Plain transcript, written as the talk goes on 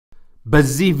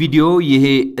በዚህ ቪዲዮ ይሄ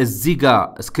እዚህ ጋር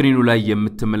ስክሪኑ ላይ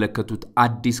የምትመለከቱት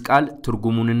አዲስ ቃል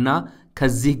ትርጉሙንና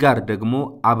ከዚህ ጋር ደግሞ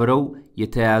አብረው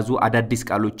የተያያዙ አዳዲስ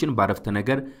ቃሎችን ባረፍተ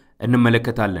ነገር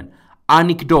እንመለከታለን።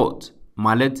 Anecdote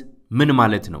ማለት ምን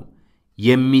ማለት ነው?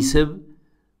 የሚስብ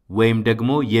ወይም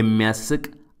ደግሞ የሚያስቅ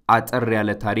አጠር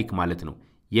ያለ ታሪክ ማለት ነው።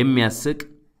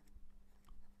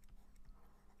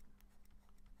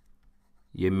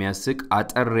 የሚያስቅ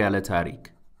አጠር ያለ ታሪክ።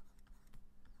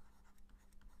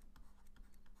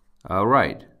 All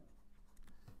right.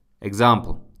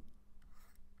 Example.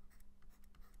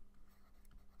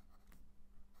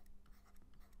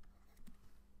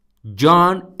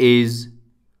 John is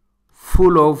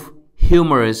full of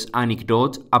humorous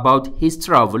anecdotes about his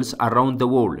travels around the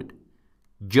world.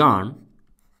 John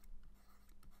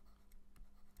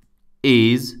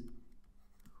is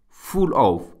full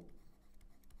of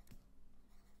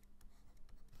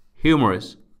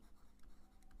humorous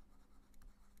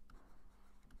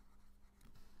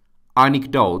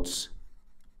anecdotes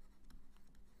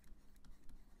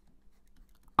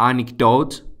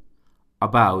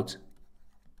about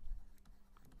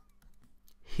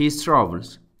his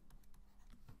travels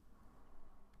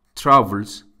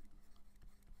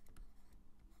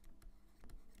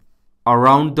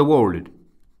around the world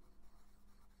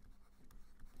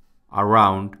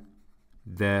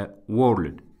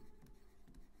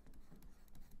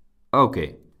okay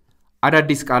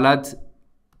አዳዲስ ቃላት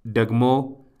ደግሞ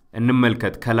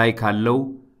እንመልከት ከላይ ካለው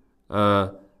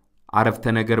አረፍተ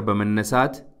ነገር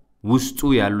በመነሳት ውስጡ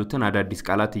ያሉትን አዳዲስ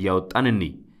ቃላት ያወጣን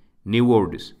new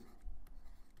words.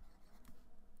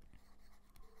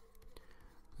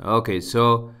 Okay, so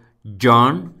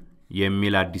John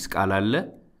የሚል አዲስ ቃል አለ።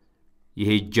 ይሄ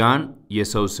John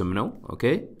የሰው ስም ነው።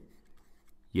 Okay?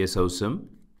 የሰው ስም.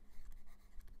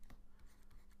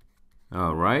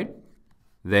 All right.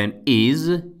 Then is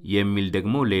የሚል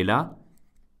ደግሞ ሌላ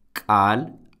ቃል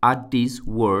አዲስ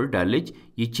word አለች።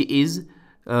 ይቺ is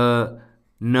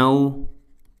ነው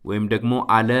ወይም ደግሞ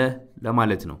አለ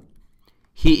ለማለት ነው።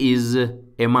 He is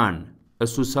a man.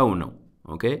 እሱ ሰው ነው።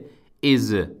 Okay? Is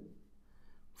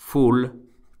full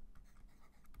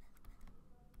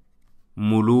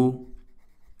ሙሉ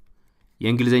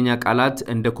የእንግሊዘኛ ቃላት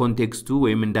እንደ ኮንቴክስቱ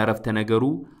ወይም እንደ አረፍተ ነገሩ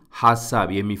ሐሳብ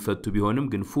የሚፈቱ ቢሆንም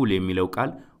ግን full የሚለው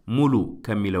ቃል ሙሉ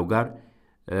ከሚለው ጋር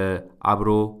አብሮ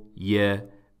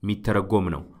የሚተረጎም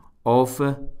ነው። of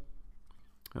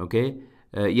okay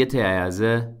የተያያዘ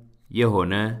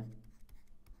የሆነ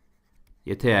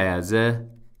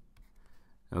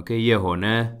okay የሆነ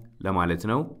ለማለት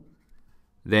ነው።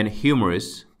 then humorous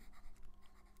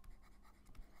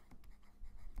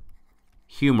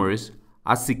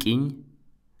አስቂኝ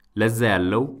ለዛ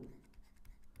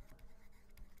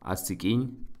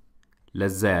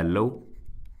ያለው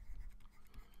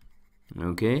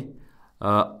okay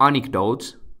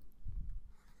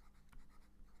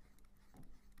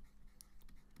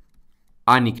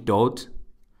Anecdote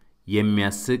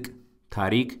የሚያስቅ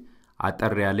ታሪክ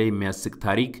አጠር ያለ የሚያስቅ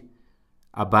ታሪክ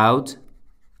about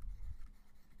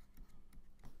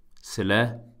ስለ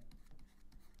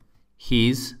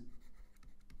his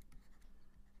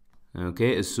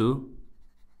okay እሱ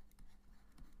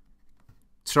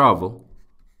travel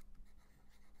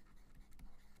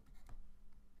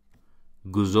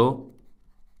ጉዞ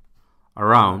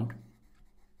around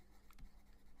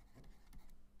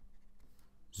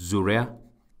ዙሪያ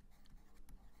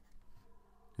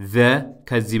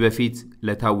ከዚህ በፊት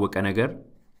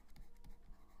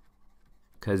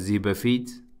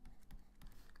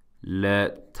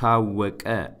ለታወቀ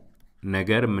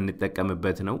ነገር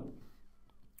የምንጠቀምበት ነው።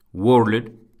 world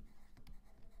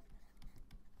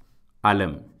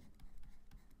ዓለም.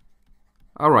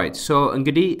 all right so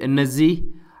እንግዲህ እነዚህ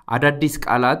አዳዲስ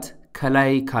ቃላት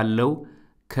ከላይ ካለው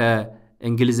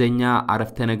ከእንግሊዘኛ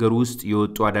አረፍተ ነገር ውስጥ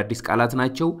የወጡ አዳዲስ ቃላት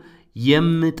ናቸው።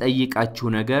 የምጠይቃችሁ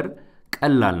ነገር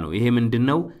ቀላል ነው። ይሄ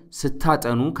ምንድነው?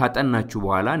 ስታጠኑ ካጠናችሁ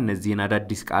በኋላ እነዚህን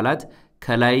አዳዲስ ቃላት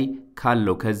ከላይ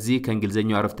ካለው ከዚህ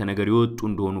ከእንግሊዘኛው አረፍተ ነገር የወጡ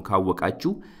እንደሆኑ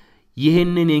ካወቃችሁ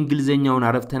ይሄንን የእንግሊዘኛውን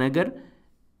አረፍተ ነገር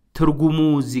ትርጉሙ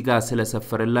እዚህ ጋር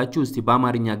ስለሰፈረላችሁ እስቲ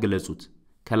በአማርኛ ግለጹት።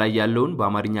 ከላይ ያለውን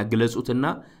በአማርኛ ግለጹትና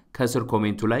ከስር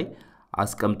ኮሜንቱ ላይ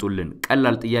አስቀምጡልን።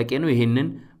 ቀላል ጥያቄ ነው። ይሄንን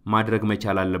ማድረግ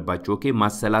መቻል አለባችሁ። ኦኬ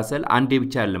ማሰላሰል አንዴ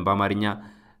ብቻ አይደለም በአማርኛ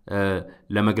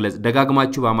ለመግለጽ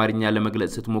ደጋግማችሁ በአማርኛ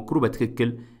ለመግለጽ ስትሞክሩ በትክክል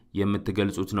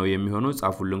የምትገልጹት ነው የሚሆነው።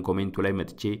 ጻፉልን ኮሜንቱ ላይ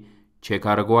መጥቼ ቼክ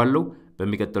አድርገዋለሁ።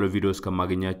 በሚቀጥለው ቪዲዮ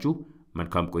እስከማገኛችሁ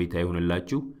መልካም ቆይታ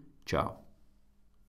ይሁንላችሁ። ቻው